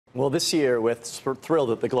Well, this year we're thrilled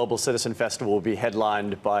that the Global Citizen Festival will be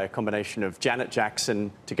headlined by a combination of Janet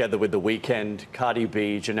Jackson, together with The Weeknd, Cardi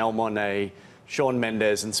B, Janelle Monáe, Shawn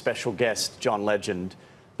Mendes, and special guest John Legend.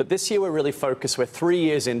 But this year we're really focused. We're 3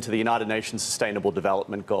 years into the United Nations Sustainable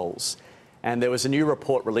Development Goals. And there was a new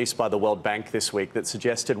report released by the World Bank this week that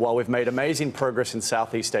suggested while we've made amazing progress in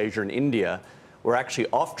Southeast Asia and India, we're actually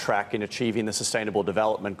off track in achieving the Sustainable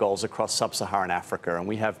Development Goals across sub-Saharan Africa. And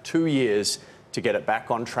we have 2 years to get it back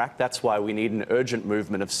on track. That's why we need an urgent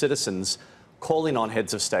movement of citizens calling on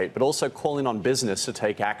heads of state, but also calling on business to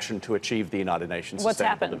take action to achieve the United Nations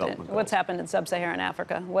Sustainable Development Goals. What's happened in sub-Saharan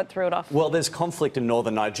Africa? What threw it off? Well, there's conflict in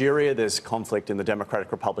northern Nigeria. There's conflict in the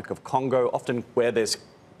Democratic Republic of Congo. Often where there's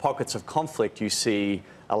pockets of conflict, you see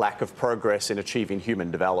a lack of progress in achieving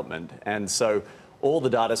human development. And so all the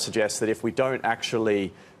data suggests that if we don't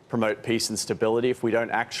actually promote peace and stability, if we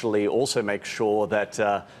don't actually also make sure that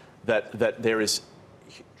that there is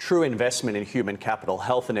true investment in human capital,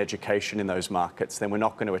 health and education in those markets, then we're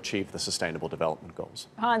not going to achieve the Sustainable Development Goals.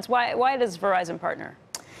 Hans, why does Verizon partner?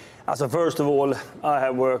 So first of all, I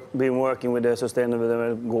have been working with the Sustainable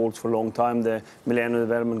Development Goals for a long time, the Millennium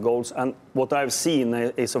Development Goals. And what I've seen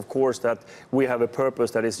is, of course, that we have a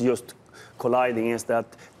purpose that is just colliding, is that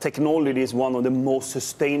technology is one of the most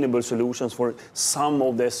sustainable solutions for some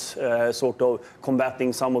of this sort of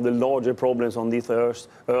combating some of the larger problems on this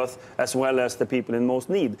earth, as well as the people in most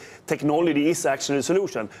need. Technology is actually a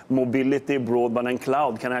solution. Mobility, broadband, and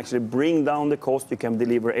cloud can actually bring down the cost. You can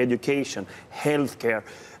deliver education, healthcare.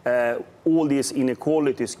 All these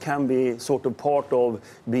inequalities can be sort of part of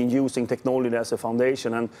being using technology as a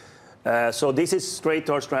foundation. And so this is straight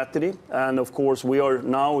to our strategy. And of course, we are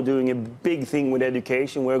now doing a big thing with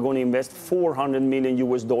education. We're going to invest $400 million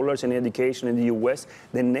in education in the US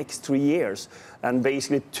the next 3 years. And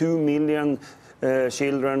basically 2 million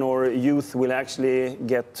children or youth will actually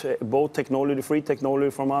get both technology, free technology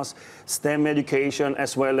from us, STEM education,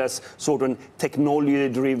 as well as sort of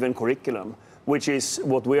technology-driven curriculum, which is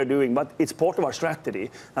what we are doing. But it's part of our strategy,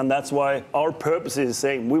 and that's why our purpose is the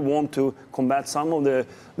same. We want to combat some of the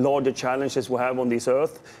larger challenges we have on this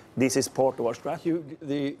earth. This is part of our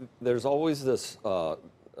strategy. There's always this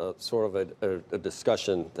sort of a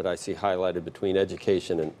discussion that I see highlighted between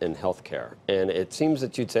education and healthcare. And it seems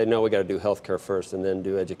that you'd say, no, we got to do healthcare first and then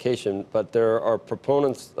do education. But there are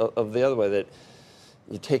proponents of the other way, that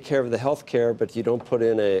you take care of the health care, but you don't put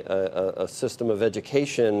in a system of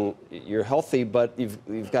education. You're healthy, but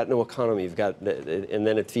you've got no economy. And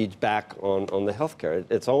then it feeds back on the health care.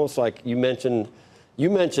 It's almost like you mentioned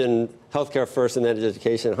healthcare first and then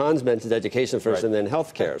education. Hans mentioned education first and then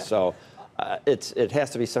healthcare. So it has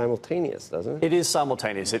to be simultaneous, doesn't it? It is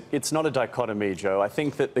simultaneous. It's not a dichotomy, Joe. I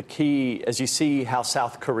think that the key, as you see how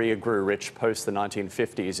South Korea grew rich post the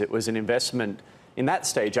 1950s, it was an investment in that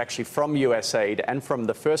stage, actually, from USAID and from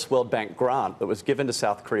the first World Bank grant that was given to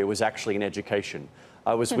South Korea was actually in education.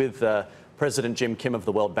 I was with President Jim Kim of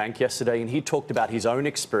the World Bank yesterday, and he talked about his own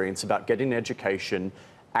experience about getting education,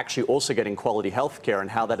 actually also getting quality health care,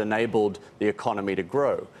 and how that enabled the economy to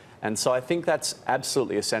grow. And so I think that's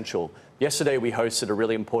absolutely essential. Yesterday, we hosted a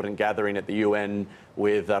really important gathering at the UN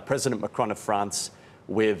with President Macron of France,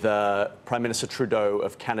 with Prime Minister Trudeau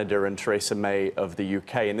of Canada and Theresa May of the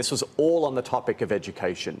UK. And this was all on the topic of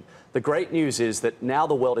education. The great news is that now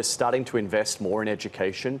the world is starting to invest more in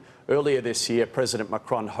education. Earlier this year, President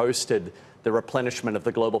Macron hosted the replenishment of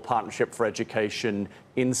the Global Partnership for Education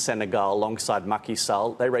in Senegal alongside Macky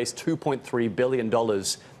Sall. They raised $2.3 billion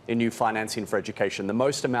in new financing for education, the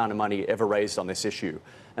most amount of money ever raised on this issue.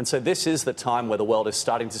 And so this is the time where the world is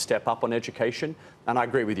starting to step up on education. And I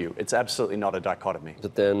agree with you. It's absolutely not a dichotomy.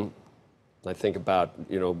 But then I think about,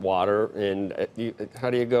 water, and how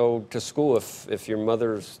do you go to school if your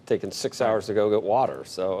mother's taking 6 hours to go get water?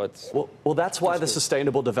 So it's... Well, that's why the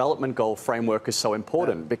Sustainable Development Goal framework is so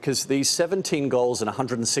important, because these 17 goals and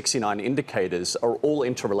 169 indicators are all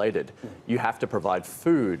interrelated. You have to provide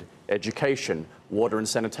food, education, water and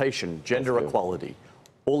sanitation, gender equality.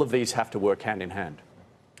 All of these have to work hand in hand.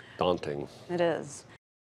 Daunting. It is.